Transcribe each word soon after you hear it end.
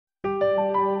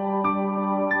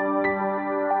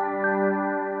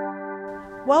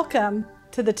Welcome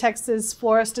to the Texas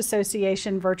Florist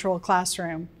Association Virtual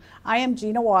Classroom. I am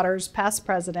Gina Waters, past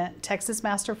president, Texas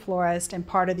Master Florist, and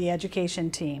part of the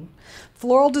education team.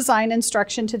 Floral design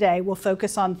instruction today will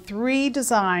focus on 3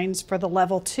 designs for the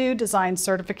Level 2 design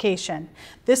certification.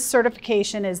 This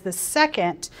certification is the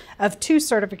second of 2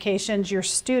 certifications your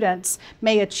students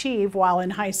may achieve while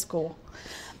in high school.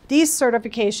 These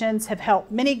certifications have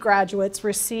helped many graduates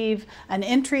receive an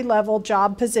entry-level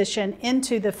job position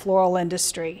into the floral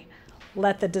industry.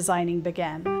 Let the designing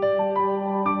begin.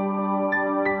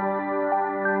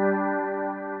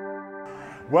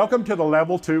 Welcome to the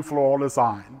Level 2 Floral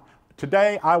Design.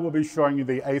 Today I will be showing you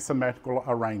the asymmetrical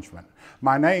arrangement.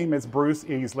 My name is Bruce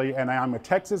Easley and I am a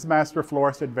Texas Master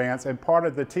Florist Advanced and part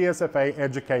of the TSFA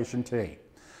education team.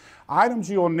 Items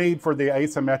you will need for the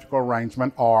asymmetrical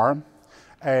arrangement are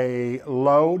a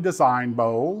low design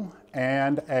bowl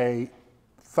and a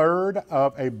third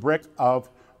of a brick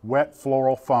of wet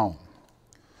floral foam.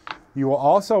 You will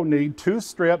also need 2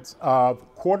 strips of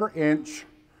 1/4 inch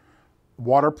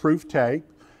waterproof tape.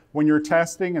 When you're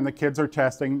testing and the kids are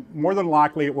testing, more than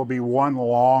likely it will be 1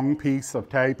 long piece of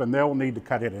tape and they'll need to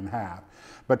cut it in half.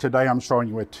 But today I'm showing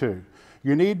you with 2.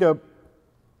 You need to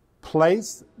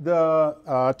place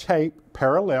the tape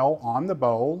parallel on the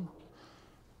bowl,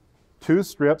 2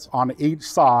 strips on each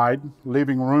side,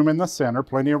 leaving room in the center,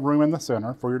 plenty of room in the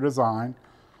center for your design.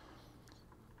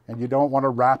 And you don't want to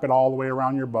wrap it all the way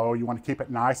around your bowl. You want to keep it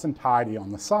nice and tidy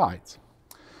on the sides.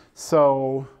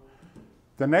 So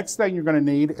the next thing you're going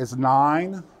to need is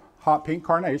 9 hot pink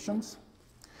carnations,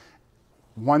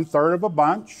 1/3 of a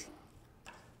bunch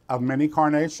of mini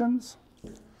carnations,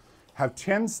 have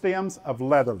 10 stems of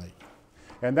leatherleaf.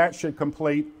 And that should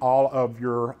complete all of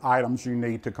your items you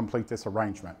need to complete this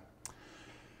arrangement.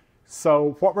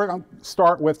 So what we're going to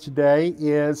start with today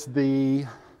is the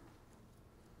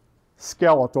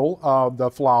skeletal of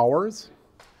the flowers.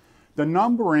 The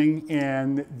numbering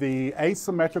in the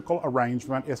asymmetrical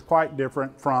arrangement is quite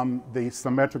different from the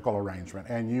symmetrical arrangement,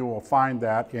 and you will find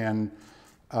that in,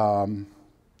 on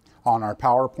our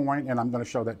PowerPoint, and I'm going to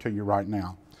show that to you right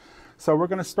now. So we're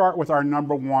going to start with our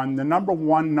number 1. The number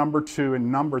 1, number 2,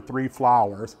 and number 3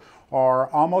 flowers are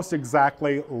almost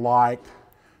exactly like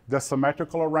the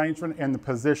symmetrical arrangement in the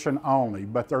position only,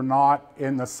 but they're not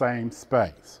in the same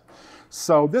space.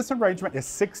 So this arrangement is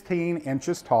 16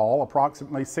 inches tall,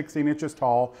 approximately 16 inches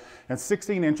tall, and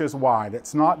 16 inches wide.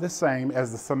 It's not the same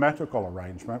as the symmetrical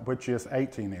arrangement, which is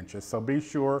 18 inches. So be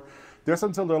sure this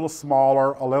one's a little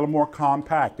smaller, a little more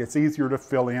compact. It's easier to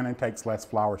fill in and takes less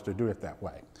flowers to do it that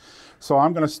way. So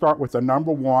I'm going to start with the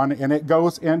number 1, and it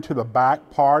goes into the back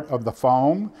part of the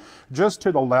foam, just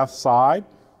to the left side.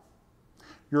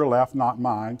 Your left, not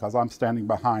mine, because I'm standing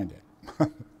behind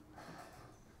it.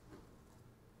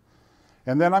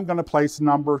 And then I'm going to place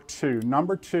number 2.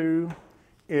 Number 2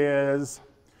 is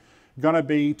going to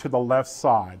be to the left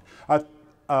side.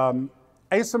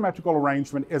 Asymmetrical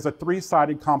arrangement is a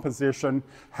 3-sided composition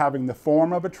having the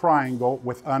form of a triangle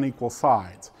with unequal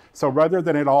sides. So rather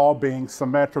than it all being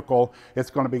symmetrical, it's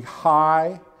going to be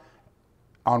high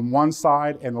on one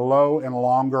side and low and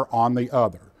longer on the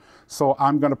other. So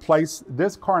I'm going to place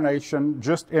this carnation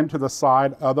just into the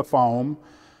side of the foam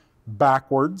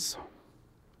backwards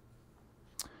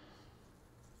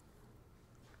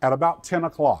at about 10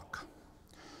 o'clock.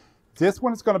 This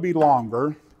one is going to be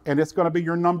longer, and it's going to be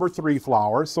your number 3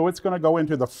 flower. So it's going to go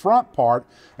into the front part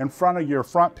in front of your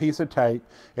front piece of tape,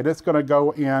 and it's going to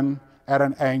go in at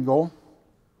an angle.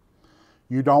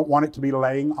 You don't want it to be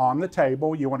laying on the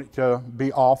table. You want it to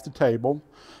be off the table.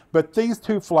 But these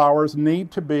 2 flowers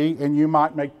need to be, and you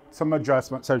might make some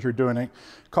adjustments as you're doing it,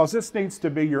 because this needs to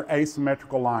be your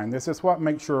asymmetrical line. This is what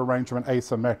makes your arrangement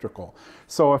asymmetrical.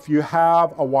 So if you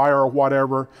have a wire or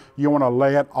whatever, you want to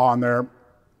lay it on there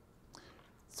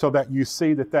so that you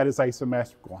see that that is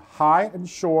asymmetrical. High and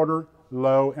shorter,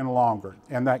 low and longer,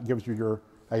 and that gives you your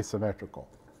asymmetrical.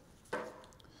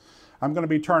 I'm going to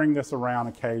be turning this around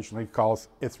occasionally because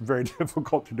it's very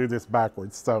difficult to do this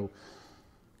backwards. So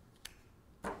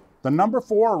the number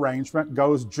 4 arrangement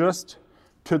goes just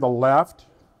to the left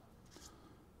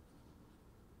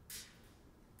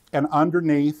and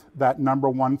underneath that number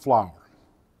 1 flower.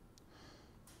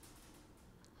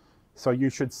 So you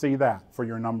should see that for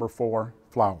your number 4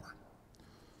 flower.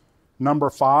 Number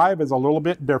 5 is a little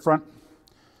bit different.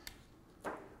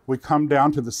 We come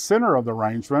down to the center of the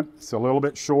arrangement. It's a little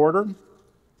bit shorter.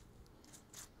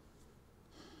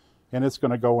 And it's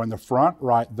going to go in the front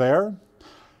right there.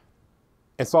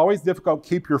 It's always difficult to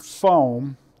keep your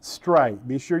foam straight.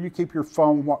 Be sure you keep your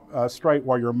foam straight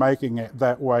while you're making it.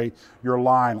 That way your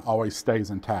line always stays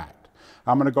intact.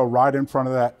 I'm going to go right in front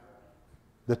of that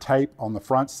the tape on the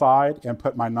front side and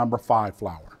put my number 5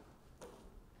 flower.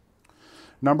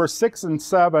 Number 6 and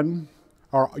 7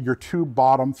 are your 2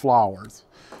 bottom flowers.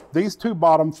 These 2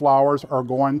 bottom flowers are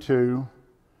going to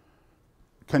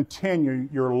continue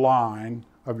your line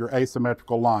of your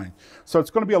asymmetrical line. So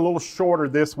it's going to be a little shorter,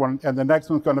 this one, and the next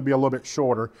one's going to be a little bit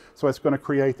shorter, so it's going to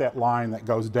create that line that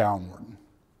goes downward.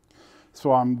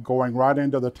 So I'm going right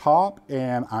into the top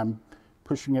and I'm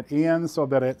pushing it in so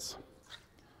that it's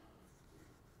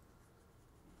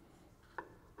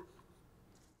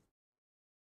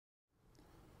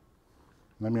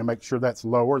let me make sure that's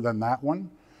lower than that one,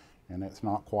 and it's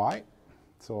not quite.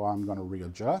 So I'm going to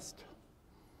readjust.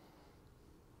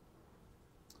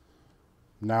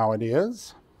 Now it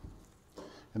is.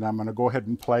 And I'm going to go ahead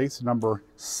and place number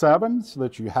 7 so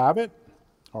that you have it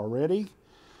already.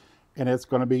 And it's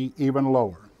going to be even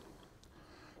lower.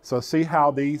 So see how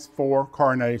these 4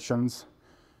 carnations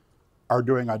are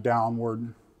doing a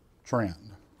downward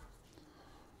trend.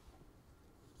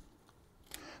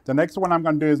 The next one I'm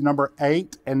going to do is number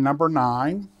 8 and number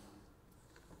 9.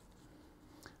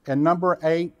 And number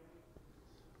 8,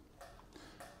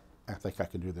 I think I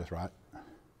can do this right.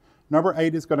 Number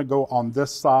 8 is going to go on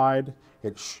this side.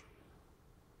 It's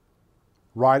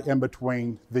right in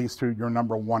between these 2, your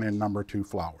number 1 and number 2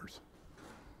 flowers.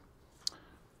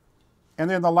 And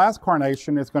then the last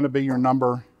carnation is going to be your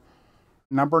number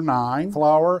 9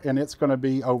 flower, and it's going to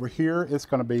be over here. It's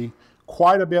going to be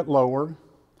quite a bit lower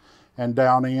and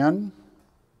down in.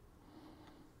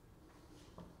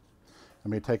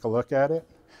 Let me take a look at it.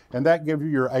 And that gives you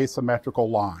your asymmetrical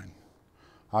line.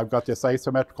 I've got this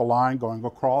asymmetrical line going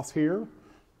across here.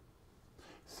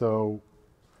 So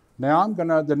now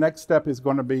the next step is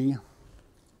going to be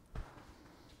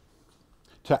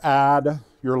to add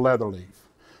your leather leaf.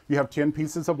 You have 10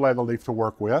 pieces of leather leaf to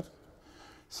work with.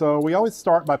 So we always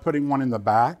start by putting one in the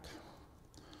back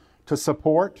to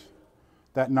support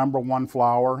that number 1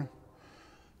 flower.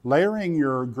 Layering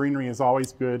your greenery is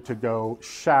always good to go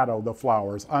shadow the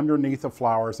flowers, underneath the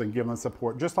flowers, and give them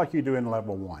support, just like you do in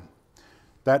level 1.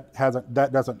 That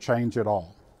doesn't change at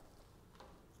all.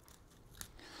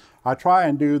 I try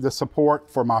and do the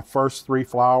support for my first 3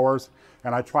 flowers,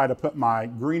 and I try to put my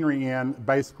greenery in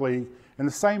basically in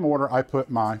the same order I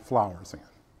put my flowers in.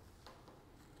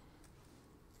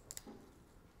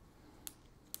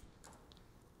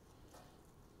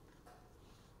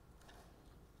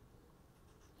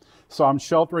 So I'm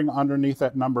sheltering underneath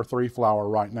that number 3 flower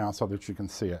right now so that you can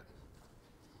see it.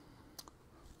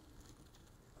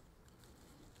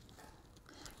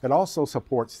 It also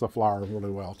supports the flower really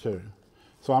well too.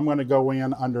 So I'm going to go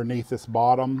in underneath this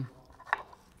bottom.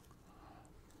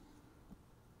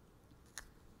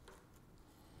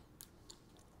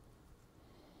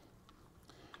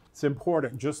 It's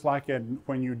important, just like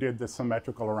when you did the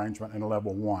symmetrical arrangement in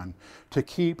level 1, to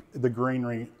keep the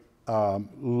greenery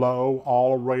low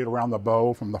all the way around the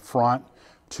bow from the front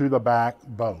to the back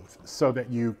both, so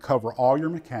that you cover all your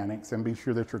mechanics and be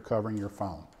sure that you're covering your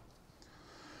foam.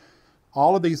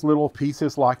 All of these little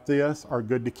pieces like this are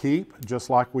good to keep, just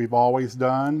like we've always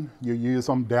done. You use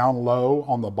them down low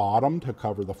on the bottom to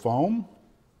cover the foam.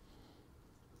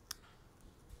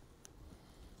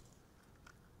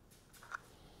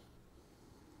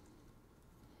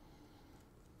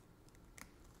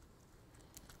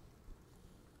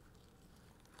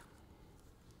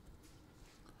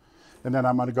 And then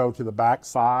I'm going to go to the back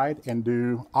side and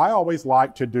do, I always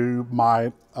like to do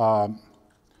my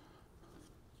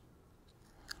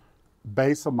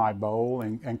base of my bowl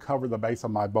and cover the base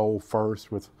of my bowl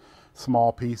first with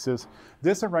small pieces.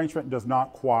 This arrangement does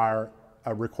not require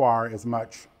as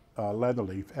much leather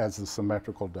leaf as the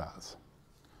symmetrical does.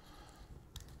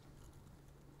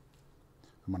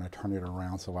 I'm going to turn it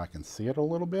around so I can see it a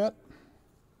little bit.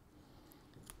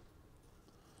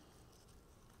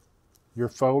 Your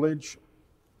foliage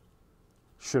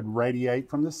should radiate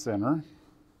from the center.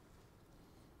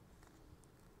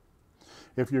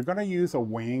 If you're going to use a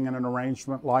wing in an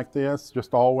arrangement like this,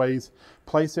 just always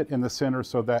place it in the center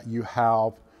so that you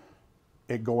have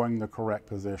it going the correct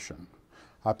position.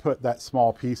 I put that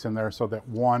small piece in there so that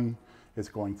one is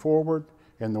going forward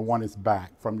and the one is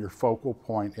back. From your focal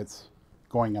point, it's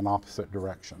going in opposite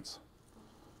directions.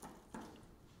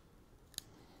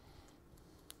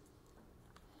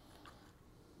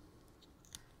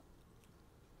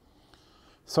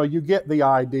 So you get the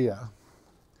idea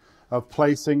of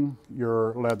placing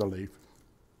your leather leaf.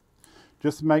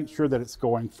 Just make sure that it's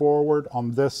going forward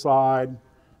on this side,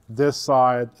 this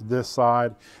side, this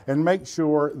side, and make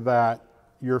sure that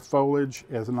your foliage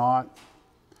is not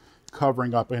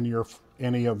covering up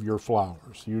any of your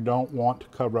flowers. You don't want to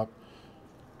cover up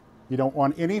You don't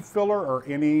want any filler or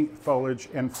any foliage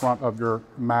in front of your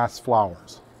mass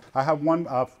flowers. I have one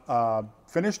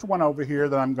finished one over here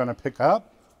that I'm going to pick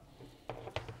up.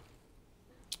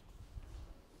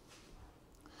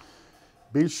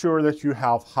 Be sure that you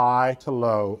have high to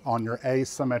low on your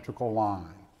asymmetrical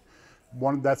line.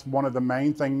 That's one of the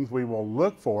main things we will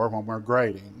look for when we're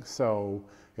grading. So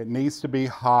it needs to be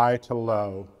high to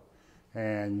low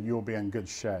and you'll be in good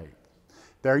shape.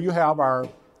 There you have our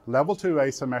level 2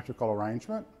 asymmetrical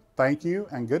arrangement. Thank you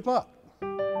and good luck.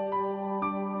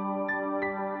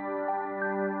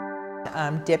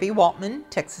 I'm Debbie Waltman,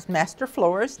 Texas Master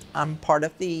Florist. I'm part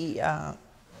of the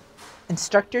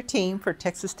instructor team for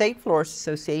Texas State Florist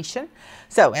Association.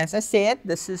 So as I said,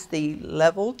 this is the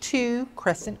level 2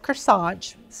 crescent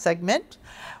corsage segment.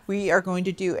 We are going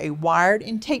to do a wired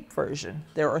and tape version.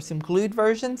 There are some glued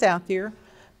versions out there,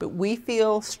 but we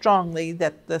feel strongly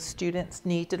that the students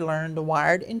need to learn the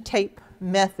wired and tape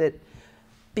method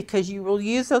because you will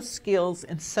use those skills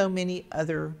in so many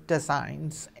other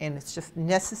designs, and it's just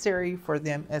necessary for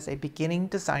them as a beginning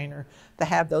designer to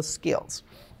have those skills.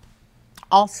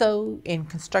 Also, in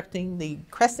constructing the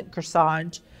crescent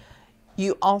corsage,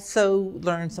 you also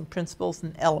learn some principles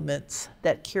and elements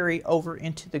that carry over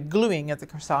into the gluing of the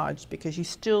corsage, because you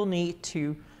still need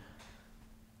to,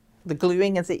 the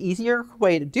gluing is an easier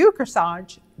way to do a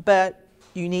corsage, but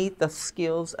you need the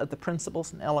skills of the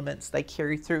principles and elements they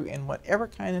carry through in whatever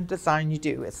kind of design you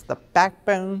do. It's the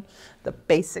backbone, the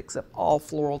basics of all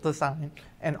floral design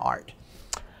and art.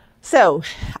 So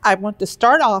I want to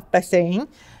start off by saying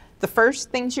the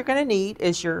first things you're going to need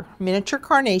is your miniature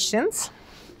carnations,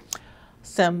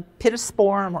 some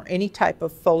pittosporum or any type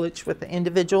of foliage with an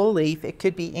individual leaf. It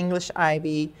could be English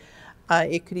ivy.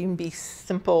 It could even be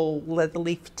simple leather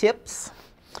leaf tips.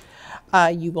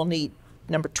 You will need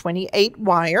number 28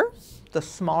 wire. The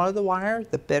smaller the wire,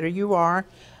 the better you are.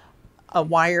 A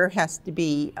wire has to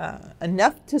be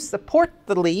enough to support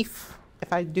the leaf.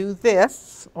 If I do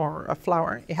this, or a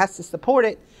flower, it has to support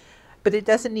it, but it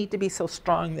doesn't need to be so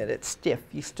strong that it's stiff.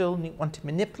 You still want to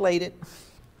manipulate it,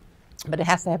 but it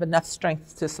has to have enough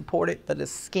strength to support it, but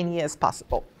as skinny as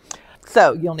possible.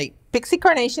 So you'll need pixie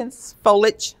carnations,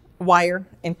 foliage, wire,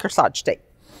 and corsage tape.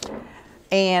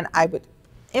 And I would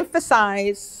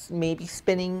emphasize maybe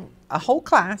spending a whole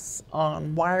class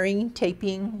on wiring and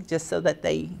taping, just so that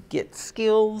they get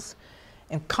skills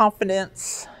and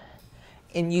confidence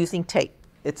in using tape.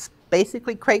 It's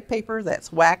basically crepe paper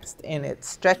that's waxed, and it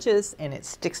stretches and it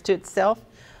sticks to itself,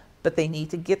 but they need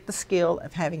to get the skill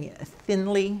of having it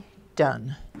thinly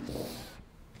done.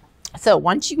 So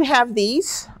once you have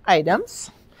these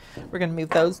items, we're going to move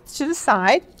those to the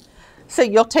side. So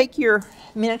you'll take your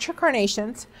miniature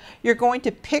carnations. You're going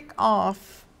to pick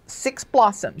off 6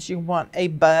 blossoms. You want a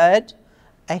bud,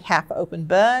 a half open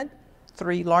bud,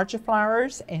 3 larger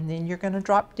flowers, and then you're going to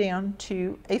drop down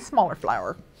to a smaller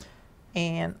flower.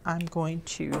 And I'm going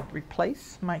to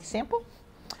replace my sample.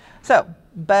 So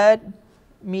bud,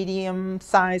 medium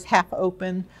size, half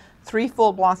open, 3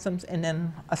 full blossoms, and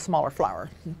then a smaller flower,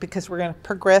 because we're going to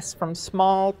progress from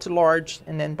small to large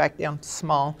and then back down to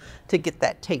small to get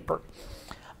that taper.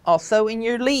 Also in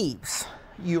your leaves,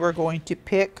 you are going to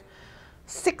pick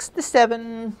 6 to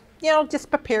 7, just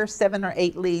prepare 7 or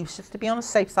 8 leaves just to be on the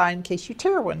safe side in case you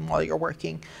tear one while you're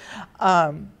working.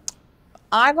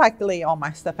 I like to lay all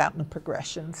my stuff out in a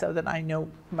progression so that I know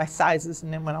my sizes,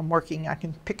 and then when I'm working I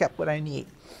can pick up what I need.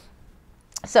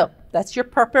 So that's your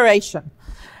preparation.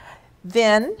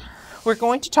 Then we're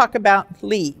going to talk about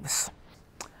leaves.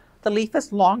 The leaf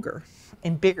is longer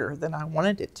and bigger than I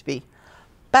wanted it to be,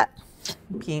 but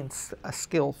being a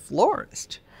skilled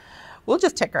florist, we'll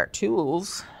just take our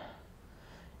tools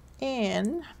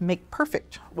and make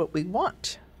perfect what we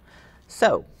want.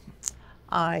 So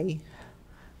I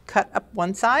cut up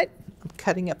one side. I'm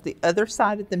cutting up the other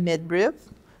side of the midrib.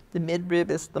 The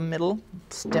midrib is the middle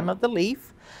stem of the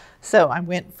leaf. So I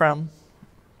went from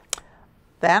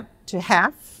that to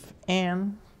half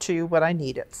and to what I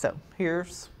needed. So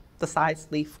here's the size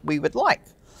leaf we would like.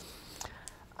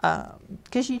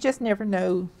 Because you just never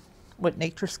know what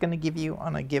nature's going to give you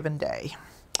on a given day.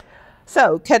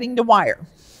 So cutting the wire.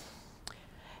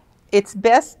 It's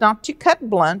best not to cut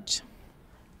blunt.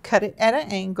 Cut it at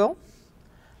an angle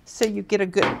so you get a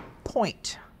good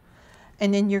point.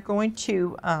 And then you're going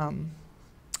to,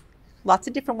 lots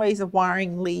of different ways of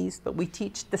wiring leaves, but we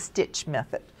teach the stitch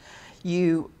method.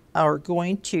 You are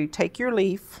going to take your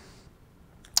leaf,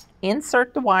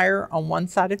 insert the wire on one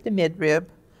side of the midrib,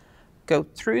 go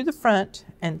through the front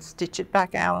and stitch it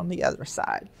back out on the other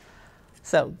side.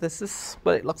 So this is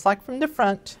what it looks like from the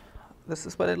front. This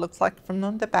is what it looks like from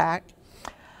the back.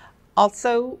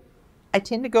 Also, I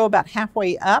tend to go about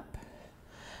halfway up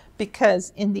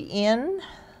because in the end,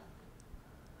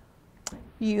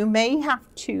 you may have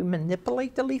to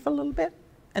manipulate the leaf a little bit,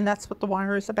 and that's what the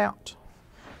wire is about.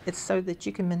 It's so that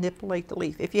you can manipulate the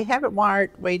leaf. If you have it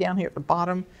wired way down here at the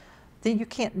bottom, then you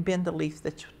can't bend the leaf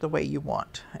the way you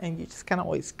want, and you just kind of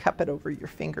always cup it over your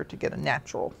finger to get a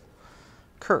natural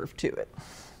curve to it.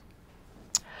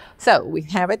 So we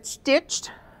have it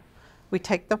stitched. We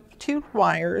take the two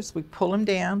wires, we pull them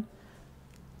down,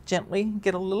 gently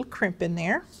get a little crimp in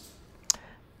there,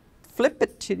 flip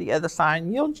it to the other side,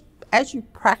 and you'll, as you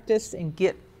practice and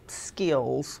get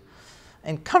skills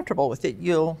and comfortable with it,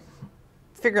 you'll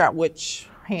figure out which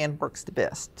hand works the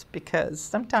best, because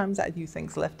sometimes I do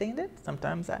things left-handed,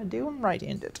 sometimes I do them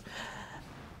right-handed.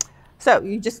 So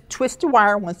you just twist a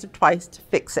wire once or twice to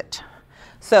fix it.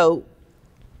 So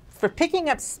for picking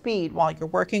up speed while you're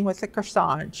working with the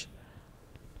corsage,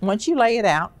 once you lay it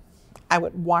out, I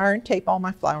would wire and tape all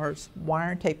my flowers,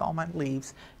 wire and tape all my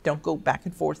leaves. Don't go back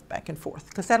and forth,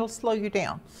 because that'll slow you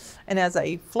down. And as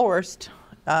a florist,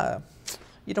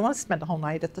 you don't want to spend the whole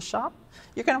night at the shop.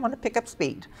 You're going to want to pick up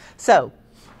speed. So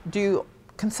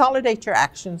consolidate your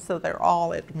actions so they're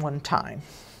all at one time.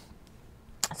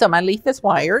 So my leaf is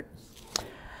wired.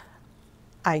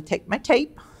 I take my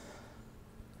tape,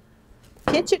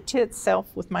 pinch it to itself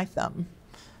with my thumb,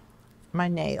 my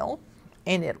nail,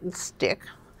 and it will stick.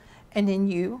 And then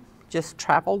you just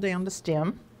travel down the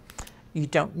stem. You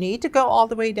don't need to go all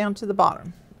the way down to the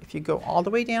bottom. If you go all the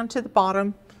way down to the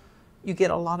bottom, you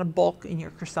get a lot of bulk in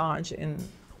your corsage. And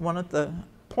one of the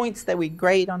points that we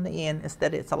grade on the end is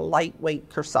that it's a lightweight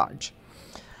corsage.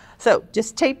 So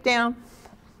just tape down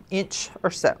inch or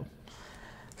so.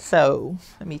 So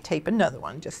let me tape another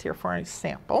one just here for an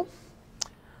example.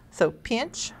 So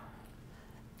pinch,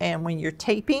 and when you're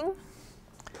taping,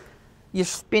 you're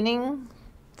spinning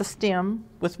the stem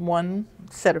with one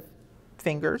set of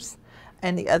fingers,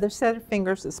 and the other set of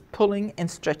fingers is pulling and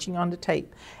stretching on the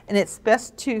tape. And it's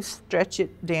best to stretch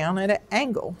it down at an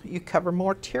angle. You cover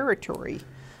more territory.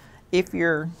 If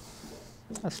you're,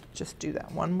 let's just do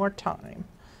that one more time.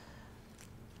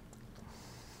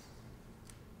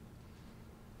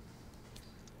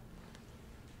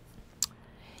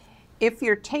 If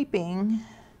you're taping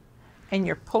and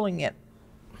you're pulling it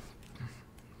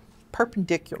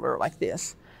perpendicular like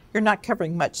this, you're not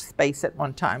covering much space at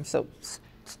one time. So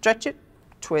stretch it,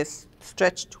 twist,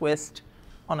 stretch, twist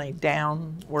on a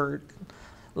downward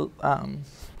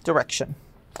direction.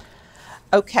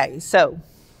 Okay, so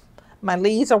my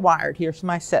leaves are wired. Here's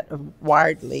my set of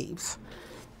wired leaves.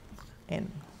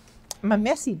 And I'm a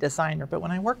messy designer, but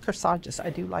when I work corsages,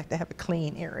 I do like to have a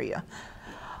clean area.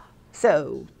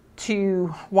 So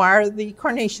to wire the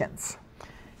carnations,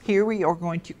 here we are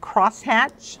going to cross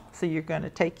hatch. So you're going to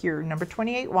take your number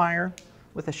 28 wire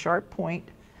with a sharp point,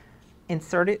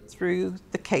 insert it through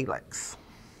the calyx.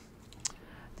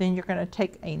 Then you're going to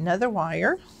take another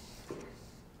wire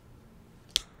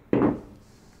and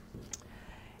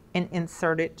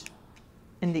insert it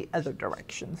in the other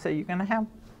direction. So you're going to have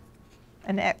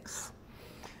an X.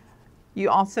 You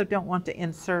also don't want to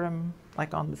insert them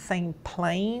like on the same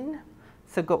plane.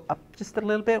 So go up just a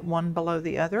little bit, one below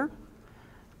the other.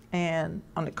 And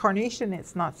on the carnation,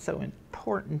 it's not so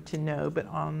important to know, but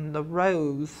on the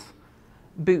rose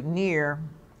boutonniere,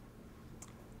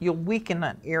 you'll weaken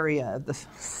that area of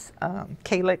the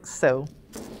calyx, so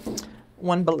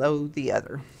one below the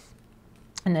other.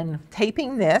 And then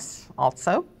taping this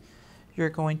also, you're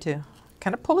going to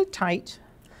kind of pull it tight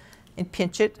and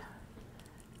pinch it,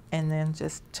 and then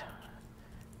just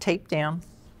tape down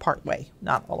part way,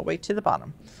 not all the way to the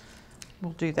bottom.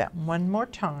 We'll do that one more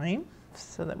time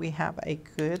so that we have a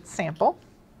good sample.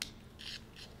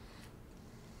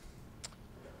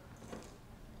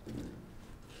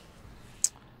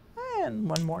 And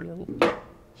one more little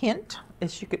hint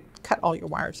is you could cut all your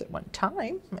wires at one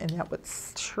time, and that would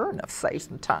sure enough save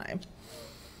some time.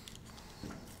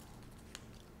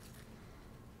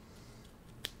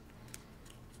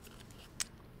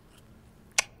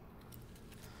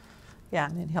 Yeah,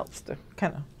 and it helps to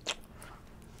kind of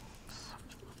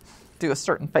do a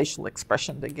certain facial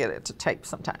expression to get it to tape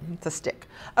sometime, to stick.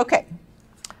 Okay,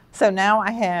 so now I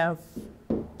have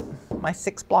my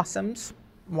 6 blossoms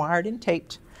wired and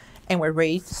taped, and we're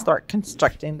ready to start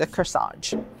constructing the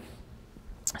corsage.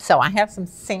 So I have some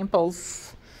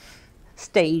samples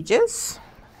stages.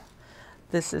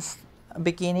 This is a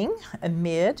beginning, a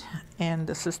mid, and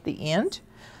this is the end.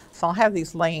 So I'll have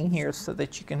these laying here so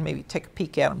that you can maybe take a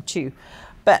peek at them too.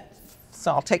 But,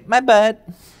 so I'll take my bud,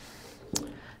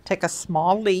 take a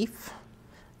small leaf.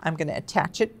 I'm going to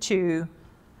attach it to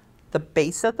the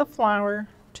base of the flower,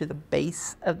 to the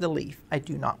base of the leaf. I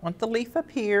do not want the leaf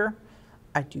up here.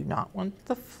 I do not want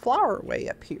the flower way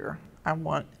up here. I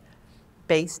want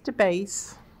base to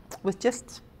base with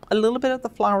just a little bit of the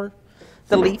flower,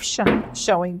 the leaf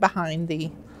showing behind the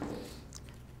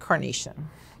carnation.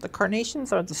 The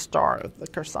carnations are the star of the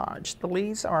corsage. The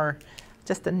leaves are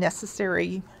just a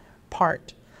necessary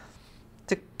part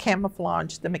to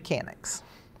camouflage the mechanics.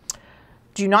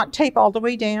 Do not tape all the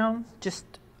way down. Just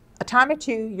a time or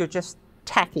two, you're just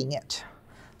tacking it.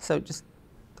 So just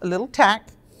a little tack.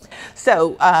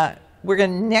 So we're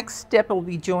going to, next step will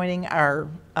be joining our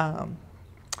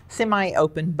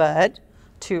semi-open bud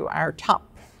to our top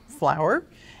flower.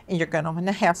 And you're going to want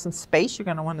to have some space. You're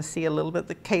going to want to see a little bit of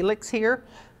the calyx here,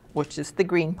 which is the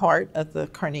green part of the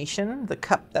carnation, the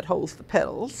cup that holds the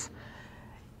petals.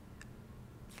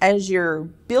 As you're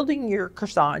building your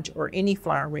corsage or any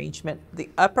flower arrangement, the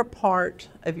upper part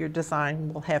of your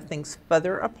design will have things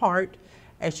further apart.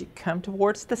 As you come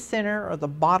towards the center or the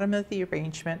bottom of the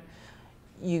arrangement,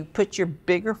 you put your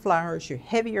bigger flowers, your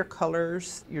heavier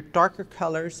colors, your darker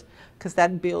colors, because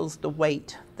that builds the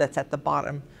weight that's at the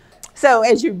bottom. So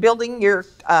as you're building your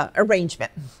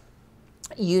arrangement,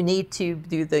 you need to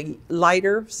do the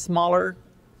lighter, smaller,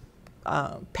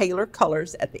 paler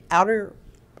colors at the outer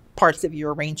parts of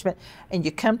your arrangement, and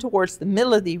you come towards the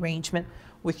middle of the arrangement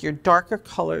with your darker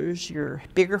colors, your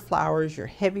bigger flowers, your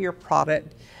heavier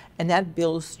product, and that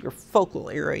builds your focal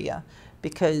area,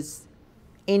 because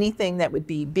anything that would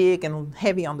be big and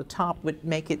heavy on the top would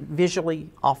make it visually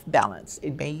off balance.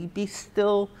 It may be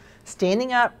still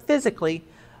standing up physically,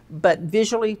 but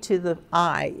visually to the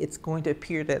eye, it's going to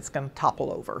appear that it's going to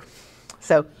topple over.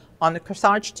 So on the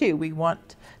corsage too, we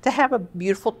want to have a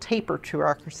beautiful taper to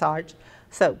our corsage.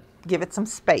 So give it some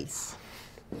space.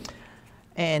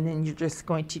 And then you're just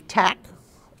going to tack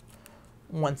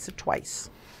once or twice.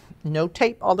 No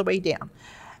tape all the way down.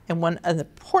 And one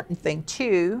important thing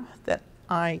too that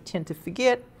I tend to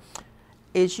forget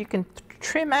is you can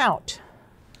trim out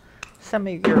some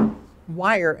of your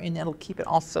wire, and it'll keep it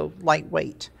also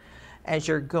lightweight as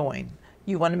you're going.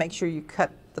 You want to make sure you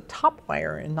cut the top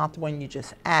wire and not the one you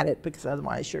just added, because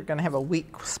otherwise you're going to have a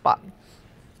weak spot.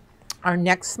 Our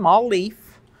next small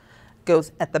leaf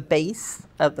goes at the base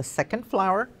of the second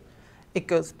flower. It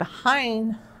goes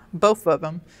behind both of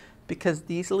them, because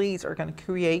these leaves are going to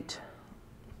create,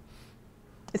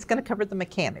 it's going to cover the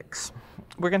mechanics.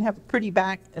 We're going to have a pretty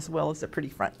back as well as a pretty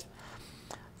front.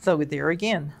 So there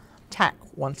again, tack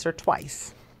once or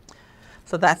twice.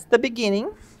 So that's the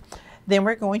beginning. Then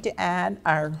we're going to add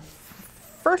our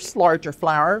first larger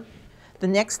flower. The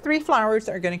next three flowers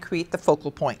are going to create the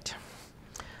focal point.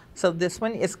 So this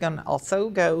one is going to also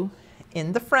go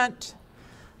in the front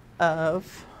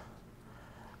of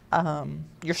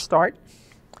your start.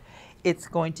 It's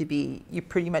going to be, you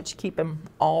pretty much keep them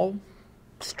all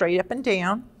straight up and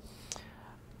down,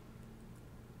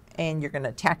 and you're going to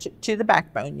attach it to the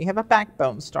backbone. You have a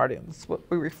backbone starting. That's what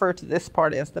we refer to this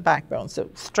part as the backbone.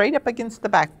 So straight up against the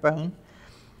backbone,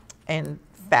 and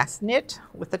fasten it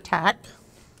with a tack.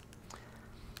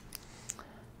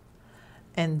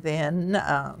 And then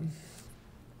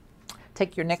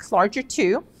take your next larger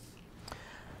two,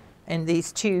 and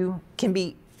these two can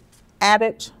be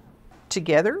added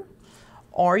together,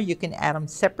 or you can add them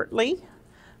separately,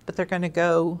 but they're going to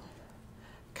go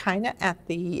kind of at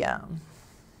the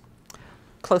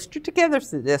closer together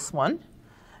to this one,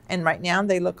 and right now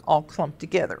they look all clumped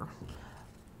together.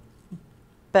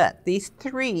 But these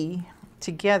three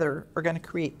together are going to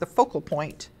create the focal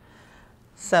point.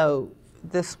 So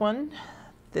this one,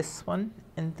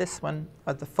 and this one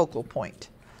are the focal point.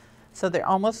 So they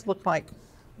almost look like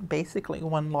basically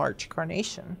one large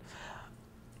carnation,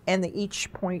 and they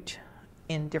each point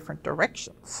in different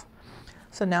directions.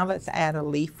 So now let's add a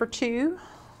leaf or two.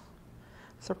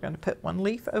 So we're going to put one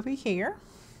leaf over here,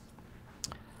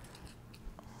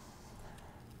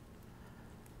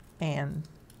 and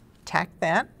tack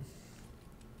that.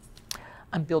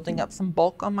 I'm building up some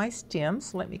bulk on my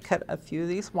stems. Let me cut a few of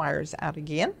these wires out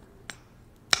again.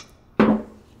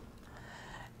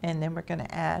 And then we're going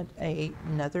to add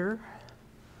another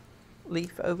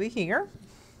leaf over here.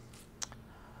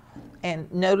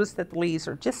 And notice that the leaves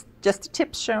are just the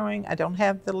tips showing. I don't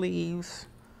have the leaves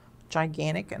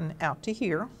gigantic and out to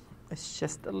here. It's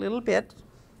just a little bit.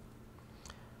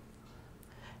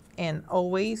 And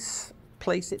always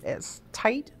place it as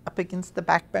tight up against the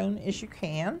backbone as you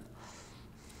can.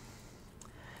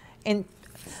 And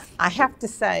I have to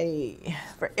say,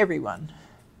 for everyone,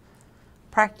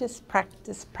 practice,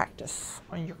 practice, practice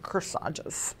on your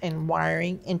corsages and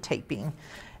wiring and taping.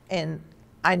 And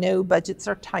I know budgets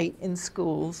are tight in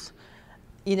schools.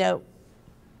 You know,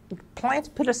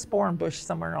 put a sporum bush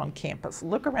somewhere on campus.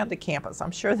 Look around the campus.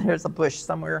 I'm sure there's a bush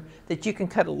somewhere that you can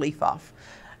cut a leaf off.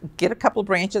 Get a couple of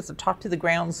branches and talk to the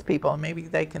grounds people, and maybe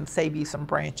they can save you some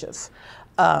branches.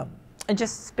 And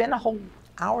just spend a whole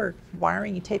hour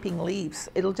wiring and taping leaves.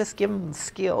 It'll just give them the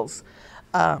skills.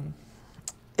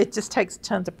 It just takes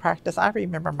tons of practice. I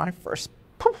remember my first,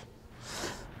 poof,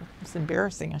 it's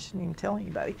embarrassing. I shouldn't even tell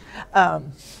anybody.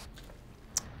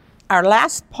 Our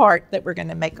last part that we're going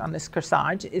to make on this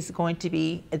corsage is going to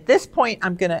be, at this point,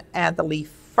 I'm going to add the leaf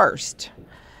first.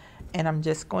 And I'm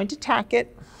just going to tack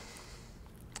it.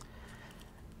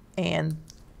 And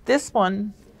this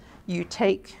one you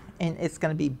take, and it's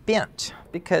going to be bent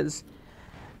because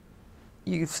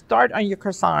you start on your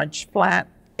corsage flat,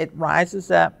 it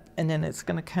rises up, and then it's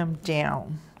going to come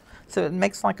down. So it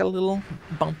makes like a little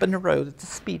bump in the road. It's a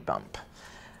speed bump.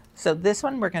 So this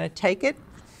one, we're going to take it,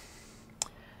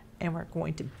 and we're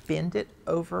going to bend it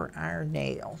over our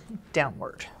nail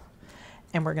downward.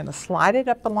 And we're going to slide it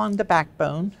up along the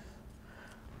backbone,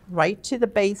 right to the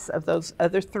base of those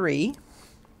other three.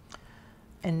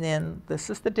 And then this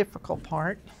is the difficult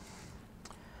part.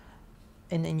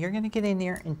 And then you're going to get in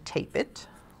there and tape it.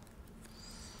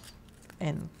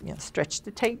 And stretch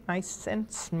the tape nice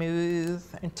and smooth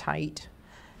and tight.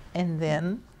 And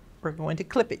then we're going to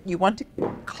clip it. You want to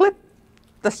clip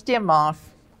the stem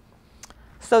off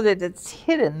so that it's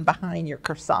hidden behind your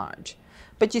corsage.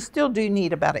 But you still do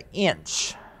need about 1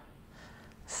 inch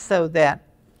so that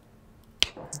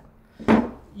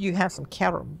you have some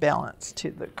counterbalance to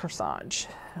the corsage,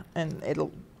 and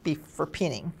it'll be for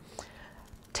pinning.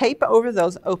 Tape over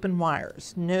those open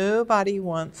wires. Nobody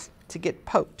wants to get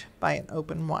poked by an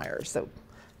open wire, so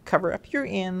cover up your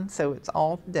end so it's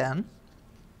all done.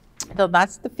 So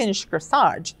that's the finished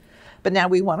corsage, but now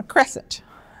we want a crescent.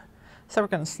 So we're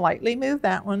going to slightly move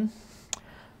that one.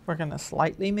 We're going to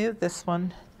slightly move this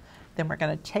one. Then we're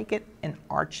going to take it and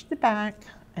arch the back,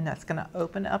 and that's going to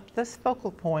open up this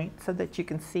focal point so that you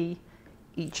can see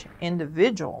each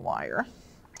individual wire.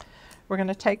 We're going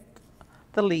to take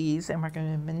the leaves and we're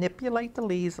going to manipulate the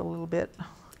leaves a little bit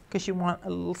because you want a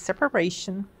little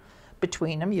separation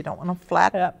between them. You don't want them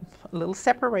flat up. A little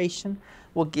separation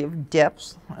will give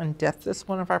depth, and depth is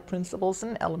one of our principles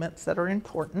and elements that are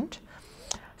important.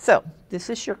 So this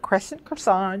is your crescent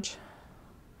corsage,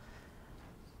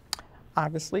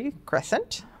 obviously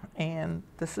crescent, and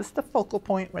this is the focal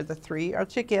point where the three are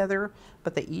together,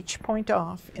 but they each point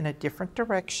off in a different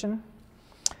direction.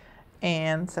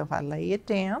 And so if I lay it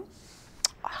down,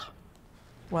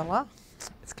 voila,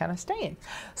 it's kind of staying.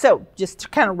 So just to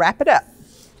kind of wrap it up,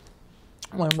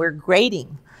 when we're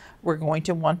grading, we're going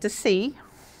to want to see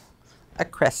a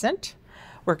crescent.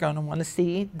 We're going to want to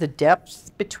see the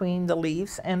depths between the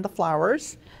leaves and the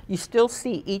flowers. You still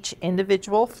see each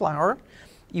individual flower.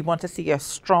 You want to see a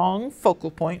strong focal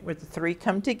point where the three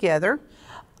come together.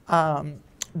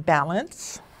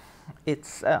 Balance.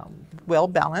 It's well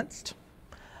balanced.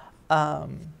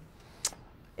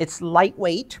 It's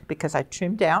lightweight because I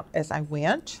trimmed out as I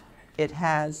went. It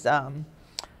has,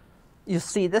 you'll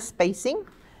see the spacing,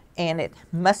 and it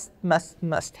must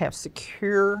have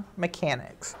secure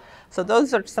mechanics. So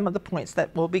those are some of the points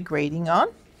that we'll be grading on.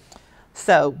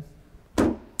 So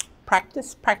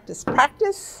practice, practice,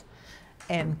 practice,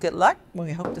 and good luck.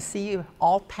 We hope to see you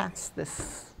all pass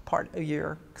this part of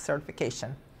your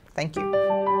certification. Thank you.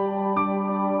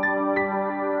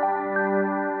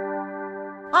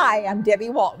 Hi, I'm Debbie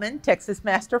Waltman, Texas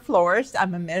Master Florist.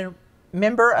 I'm a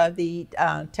member of the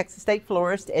Texas State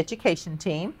Florist Education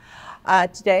Team.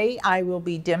 Today I will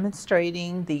be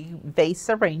demonstrating the vase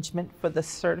arrangement for the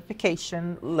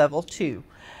certification level 2.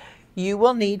 You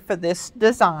will need for this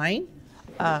design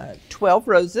 12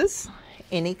 roses,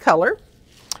 any color.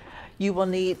 You will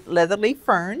need leatherleaf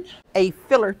fern, a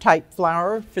filler type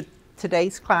flower. For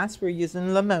today's class we're using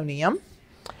limonium,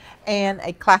 and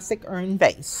a classic urn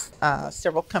vase.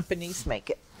 Several companies make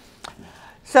it.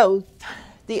 So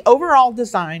the overall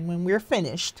design when we're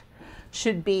finished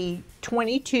should be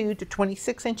 22 to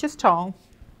 26 inches tall,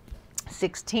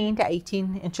 16 to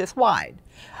 18 inches wide.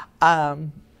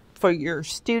 For your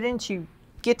students, you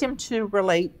get them to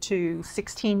relate to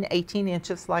 16 to 18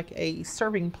 inches like a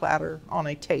serving platter on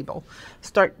a table.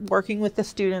 Start working with the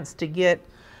students to get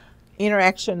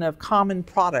interaction of common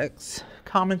products,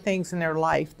 common things in their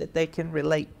life that they can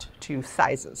relate to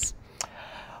sizes.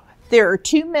 There are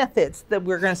two methods that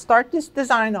we're going to start this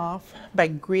design off by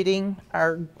gridding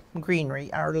our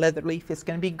greenery. Our leather leaf is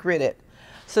going to be gridded.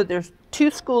 So there's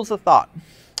two schools of thought.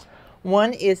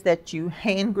 One is that you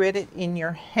hand grid it in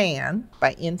your hand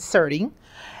by inserting,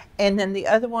 And then the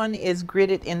other one is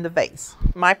gridded in the vase.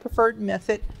 My preferred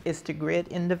method is to grid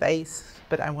in the vase,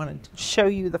 but I wanted to show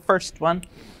you the first one.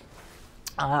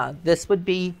 This would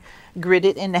be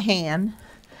gridded in the hand,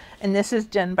 and this is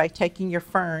done by taking your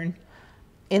fern,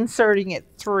 inserting it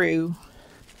through,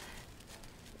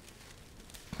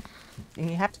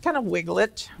 and you have to kind of wiggle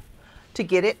it to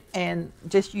get it, and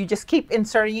you just keep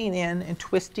inserting it in and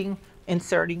twisting,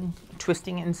 inserting,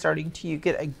 twisting, inserting till you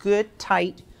get a good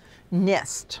tight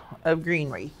nest of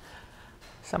greenery.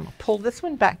 So I'm going to pull this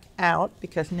one back out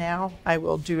because now I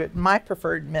will do it my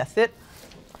preferred method,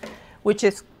 which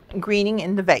is greening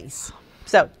in the vase.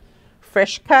 So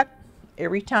fresh cut.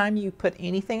 Every time you put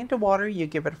anything into water, you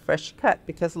give it a fresh cut,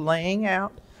 because laying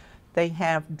out, they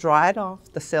have dried off,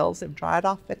 the cells have dried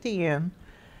off at the end,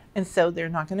 and so they're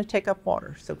not going to take up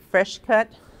water. So fresh cut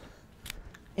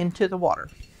into the water.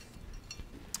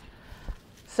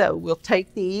 So we'll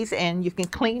take these, and you can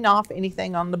clean off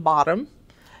anything on the bottom.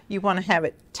 You want to have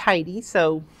it tidy,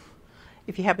 so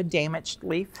if you have a damaged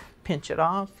leaf, pinch it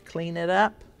off, clean it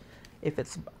up. If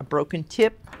it's a broken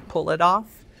tip, pull it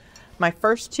off. My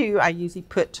first two I usually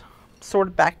put sort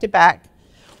of back to back,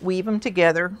 weave them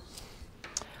together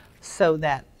so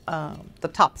that the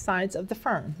top sides of the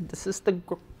fern, this is the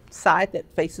side that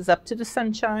faces up to the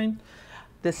sunshine.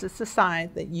 This is the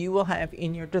side that you will have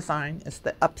in your design as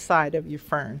the upside of your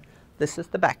fern. This is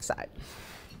the back side.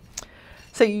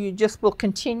 So you just will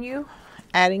continue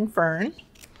adding fern,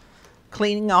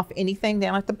 cleaning off anything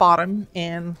down at the bottom,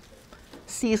 and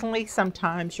seasonally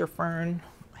sometimes your fern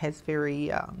has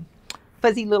very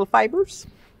fuzzy little fibers.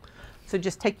 So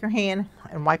just take your hand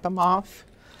and wipe them off,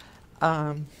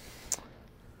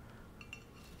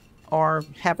 or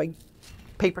have a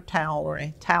paper towel or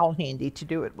a towel handy to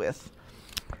do it with.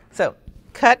 So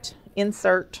cut,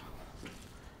 insert,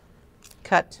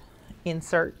 cut,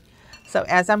 insert. So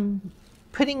as I'm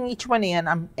putting each one in,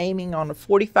 I'm aiming on a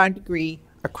 45-degree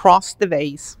across the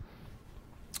vase,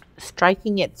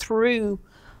 striking it through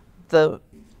the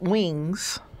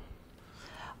wings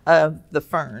of the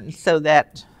fern so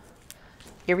that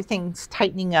everything's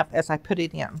tightening up as I put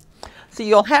it in. So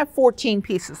you'll have 14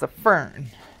 pieces of fern,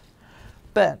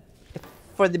 but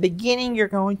for the beginning you're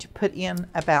going to put in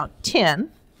about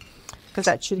 10, because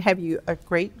that should have you a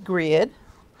great grid.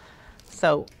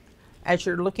 So as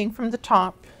you're looking from the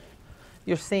top,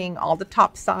 you're seeing all the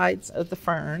top sides of the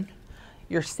fern.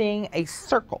 You're seeing a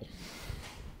circle.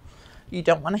 You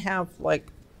don't want to have like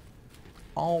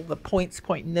all the points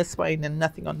pointing this way and then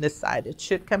nothing on this side. It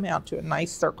should come out to a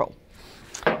nice circle.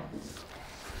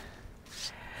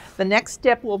 The next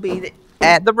step will be to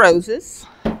add the roses.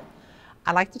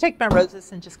 I like to take my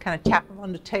roses and just kind of tap them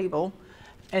on the table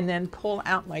and then pull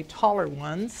out my taller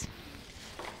ones,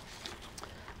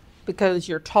 because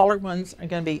your taller ones are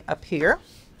going to be up here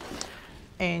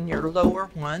and your lower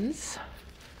ones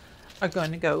are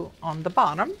going to go on the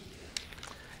bottom.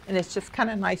 And it's just kind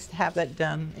of nice to have that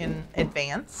done in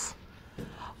advance.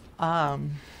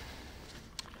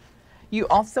 You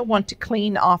also want to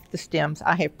clean off the stems.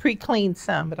 I have pre-cleaned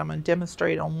some, but I'm going to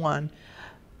demonstrate on one.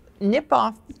 Nip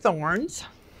off the thorns,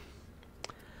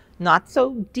 not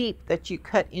so deep that you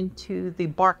cut into the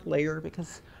bark layer,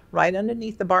 because right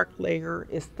underneath the bark layer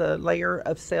is the layer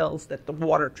of cells that the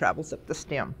water travels up the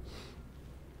stem.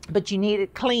 But you need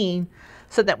it clean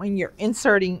so that when you're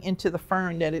inserting into the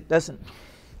fern that it doesn't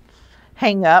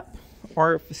hang up,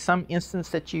 or if for some instance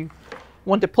that you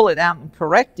want to pull it out and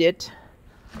correct it,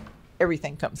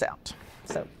 everything comes out.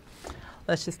 So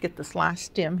let's just get this last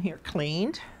stem here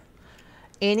cleaned.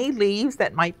 Any leaves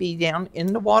that might be down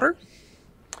in the water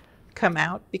come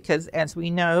out, because as we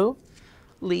know,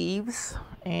 leaves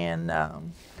and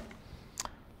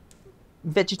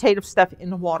vegetative stuff in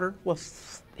the water will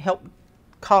help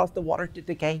cause the water to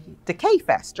decay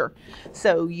faster.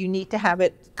 So you need to have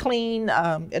it clean.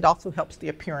 It also helps the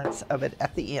appearance of it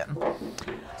at the end.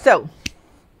 So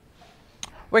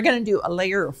we're going to do a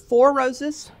layer of 4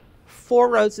 roses, 4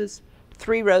 roses,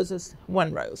 3 roses,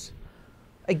 1 rose.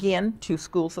 Again, 2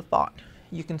 schools of thought.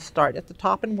 You can start at the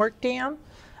top and work down,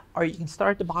 or you can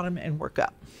start at the bottom and work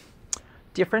up.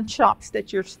 Different shops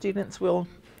that your students will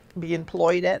be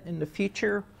employed at in the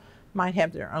future might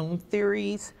have their own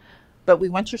theories, but we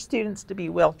want your students to be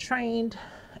well trained,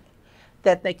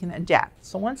 that they can adapt.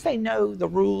 So once they know the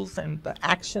rules and the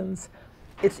actions,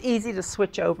 it's easy to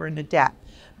switch over and adapt.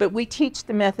 But we teach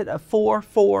the method of 4,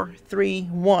 4, 3,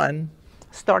 1,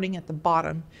 starting at the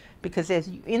bottom, because as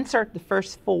you insert the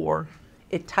first 4,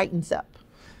 it tightens up.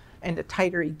 And the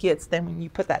tighter it gets, then when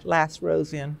you put that last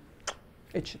rose in,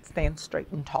 it should stand straight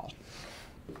and tall.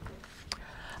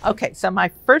 Okay, so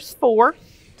my first 4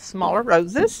 smaller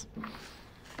roses.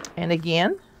 And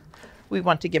again, We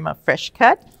want to give them a fresh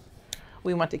cut.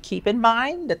 We want to keep in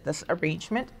mind that this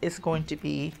arrangement is going to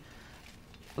be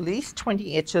at least 20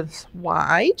 inches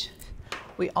wide.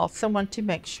 We also want to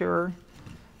make sure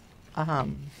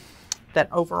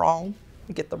that overall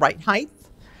we get the right height.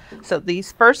 So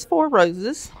these first 4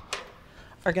 roses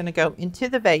are going to go into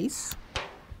the vase,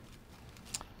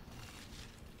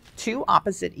 2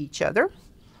 opposite each other.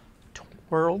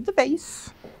 Twirl the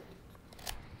vase.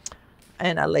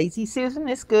 And a lazy Susan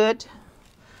is good.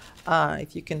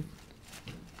 If you can,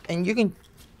 and you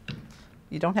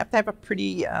don't have to have a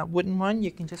pretty wooden one.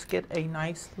 You can just get a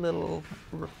nice little,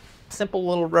 simple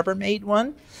little Rubbermaid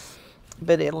one.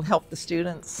 But it'll help the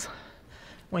students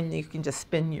when you can just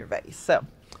spin your vase. So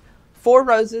 4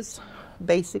 roses,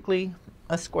 basically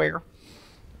a square.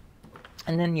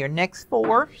 And then your next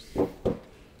 4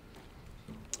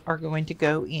 are going to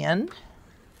go in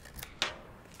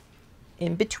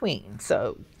between.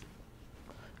 So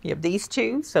you have these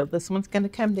 2, so this one's going to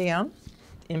come down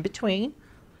in between.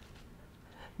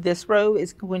 This row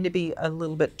is going to be a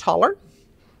little bit taller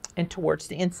and towards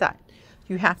the inside.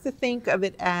 You have to think of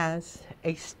it as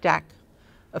a stack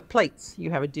of plates. You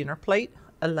have a dinner plate,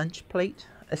 a lunch plate,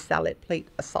 a salad plate,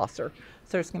 a saucer.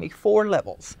 So there's going to be 4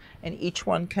 levels, and each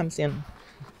one comes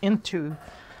into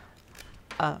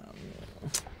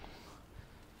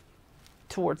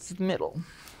towards the middle.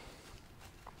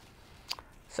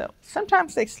 So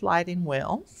sometimes they slide in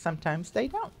well, sometimes they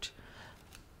don't.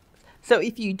 So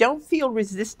if you don't feel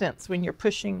resistance when you're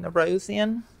pushing the rows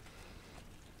in,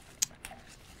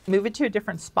 move it to a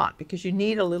different spot because you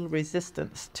need a little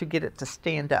resistance to get it to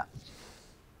stand up.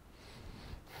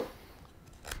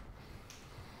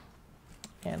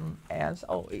 And as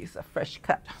always, a fresh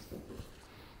cut.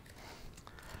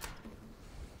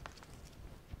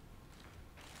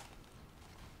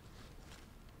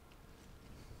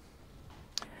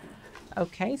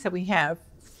 Okay, so we have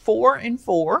 4 and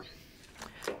 4,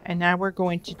 and now we're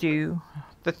going to do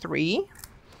the 3,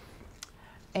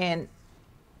 and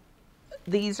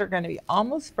these are going to be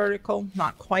almost vertical,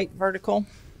 not quite vertical.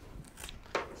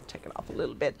 Let's take it off a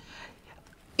little bit.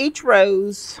 Each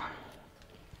rose,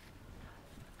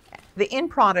 the end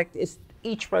product is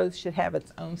each rose should have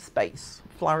its own space.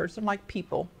 Flowers are like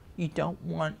people. You don't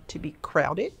want to be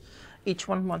crowded. Each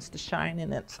one wants to shine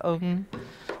in its own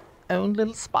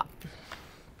little spot.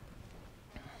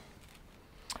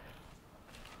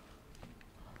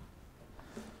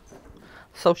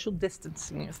 Social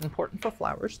distancing is important for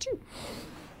flowers too.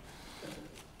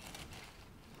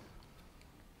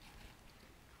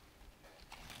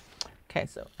 Okay,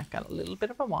 so I've got a little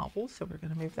bit of a wobble, so we're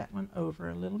going to move that one over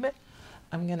a little bit.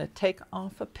 I'm going to take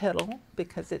off a petal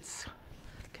because it's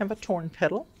kind of a torn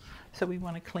petal, so we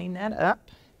want to clean that up.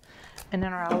 And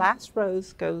then our last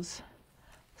rose goes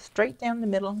straight down the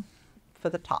middle for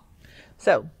the top.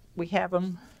 So we have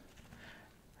them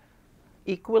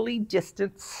equally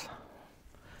distanced.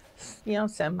 You know,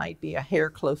 some might be a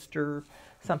hair closer,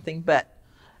 something, but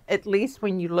at least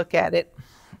when you look at it,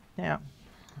 now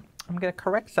I'm going to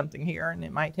correct something here, and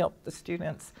it might help the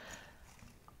students.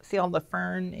 See, all the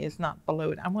fern is not below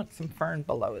it. I want some fern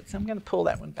below it, so I'm going to pull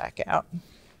that one back out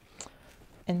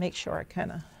and make sure I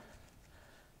kind of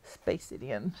space it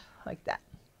in like that.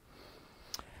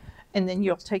 And then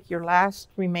you'll take your last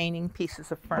remaining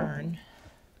pieces of fern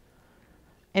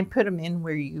and put them in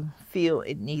where you feel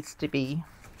it needs to be.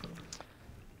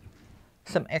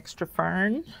 Some extra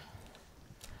fern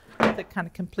to kind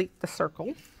of complete the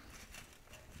circle.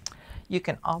 You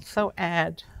can also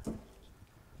add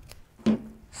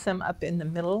some up in the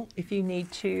middle if you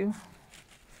need to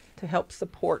help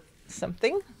support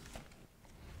something.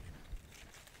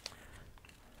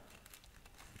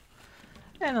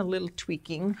 And a little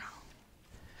tweaking.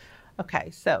 Okay,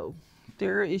 so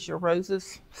there is your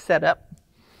roses set up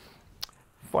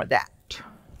for that.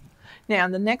 Now,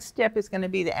 the next step is going to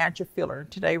be the add your filler.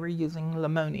 Today we're using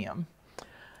limonium.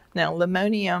 Now,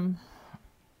 limonium,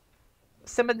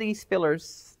 some of these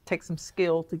fillers take some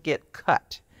skill to get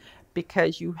cut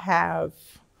because you have,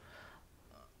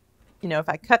 you know, if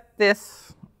I cut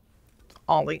this,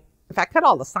 if I cut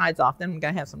all the sides off, then I'm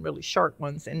going to have some really sharp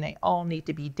ones, and they all need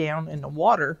to be down in the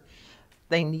water.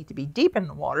 They need to be deep in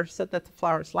the water so that the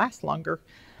flowers last longer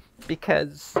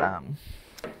because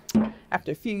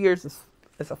after a few years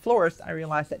as a florist, I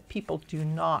realized that people do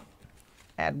not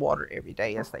add water every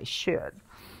day as they should.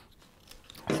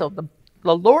 So the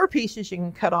lower pieces you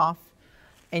can cut off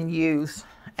and use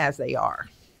as they are.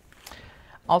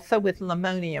 Also with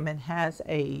limonium, it has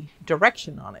a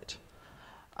direction on it.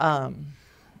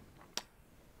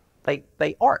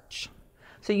 They arch.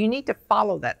 So you need to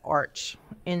follow that arch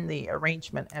in the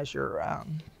arrangement as you're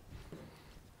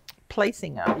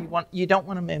placing them, you don't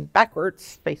want them in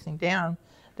backwards facing down.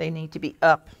 They need to be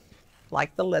up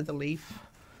like the leather leaf,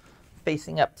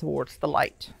 facing up towards the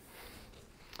light.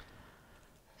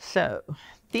 So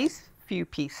these few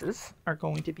pieces are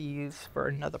going to be used for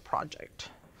another project.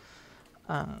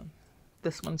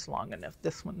 This one's long enough,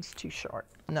 this one's too short,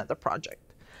 another project.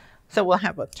 So we'll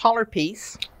have a taller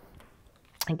piece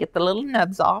and get the little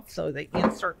nubs off so they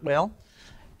insert well.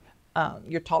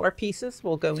 Your taller pieces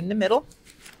will go in the middle.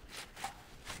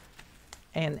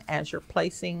 And as you're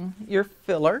placing your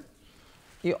filler,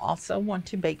 you also want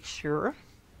to make sure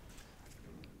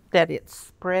that it's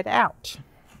spread out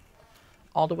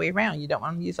all the way around. You don't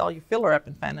want to use all your filler up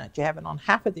and find out you have it on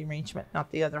half of the arrangement, not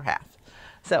the other half.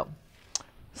 So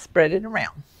spread it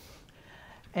around.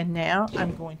 And now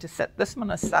I'm going to set this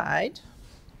one aside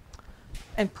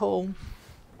and pull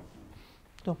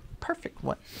the perfect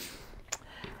one.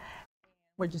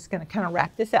 We're just going to kind of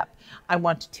wrap this up. I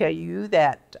want to tell you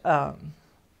that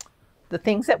the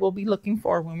things that we'll be looking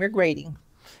for when we're grading,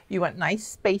 you want nice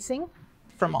spacing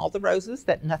from all the roses,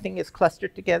 that nothing is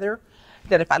clustered together,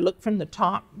 that if I look from the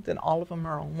top, then all of them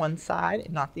are on one side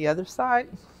and not the other side.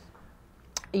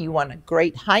 You want a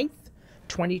great height,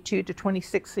 22 to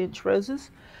 26 inch roses.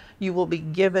 You will be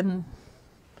given,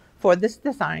 for this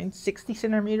design, 60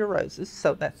 centimeter roses,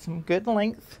 so that's some good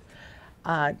length.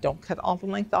 Don't cut all the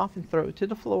length off and throw it to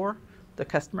the floor. The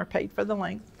customer paid for the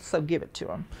length, so give it to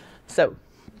them. So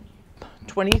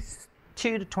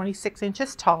 22 to 26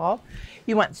 inches tall.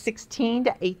 You want 16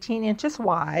 to 18 inches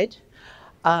wide.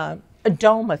 A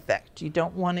dome effect. You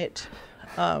don't want it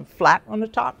flat on the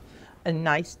top. A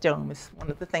nice dome is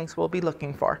one of the things we'll be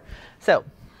looking for. So,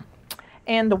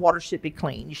 and the water should be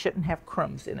clean. You shouldn't have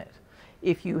crumbs in it.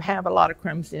 If you have a lot of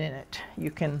crumbs in it, you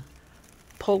can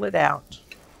pull it out,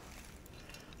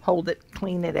 hold it,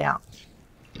 clean it out,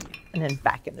 and then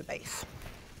back in the vase.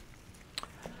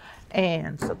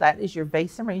 And so that is your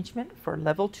vase arrangement for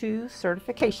Level 2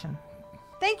 certification.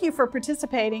 Thank you for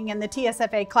participating in the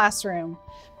TSFA classroom.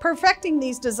 Perfecting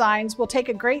these designs will take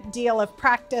a great deal of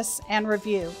practice and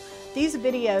review. These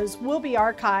videos will be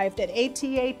archived at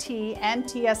ATAT and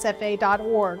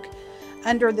TSFA.org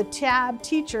under the tab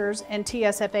Teachers and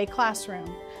TSFA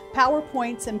Classroom.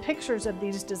 PowerPoints and pictures of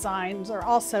these designs are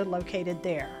also located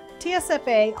there.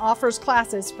 TSFA offers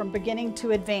classes from beginning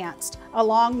to advanced,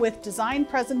 along with design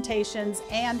presentations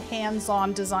and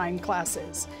hands-on design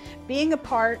classes. Being a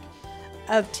part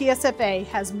of TSFA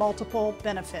has multiple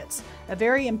benefits. A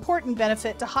very important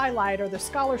benefit to highlight are the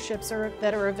scholarships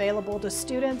that are available to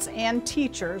students and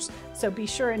teachers, so be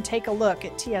sure and take a look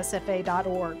at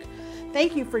tsfa.org.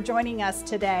 Thank you for joining us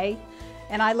today,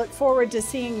 and I look forward to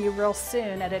seeing you real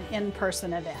soon at an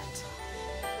in-person event.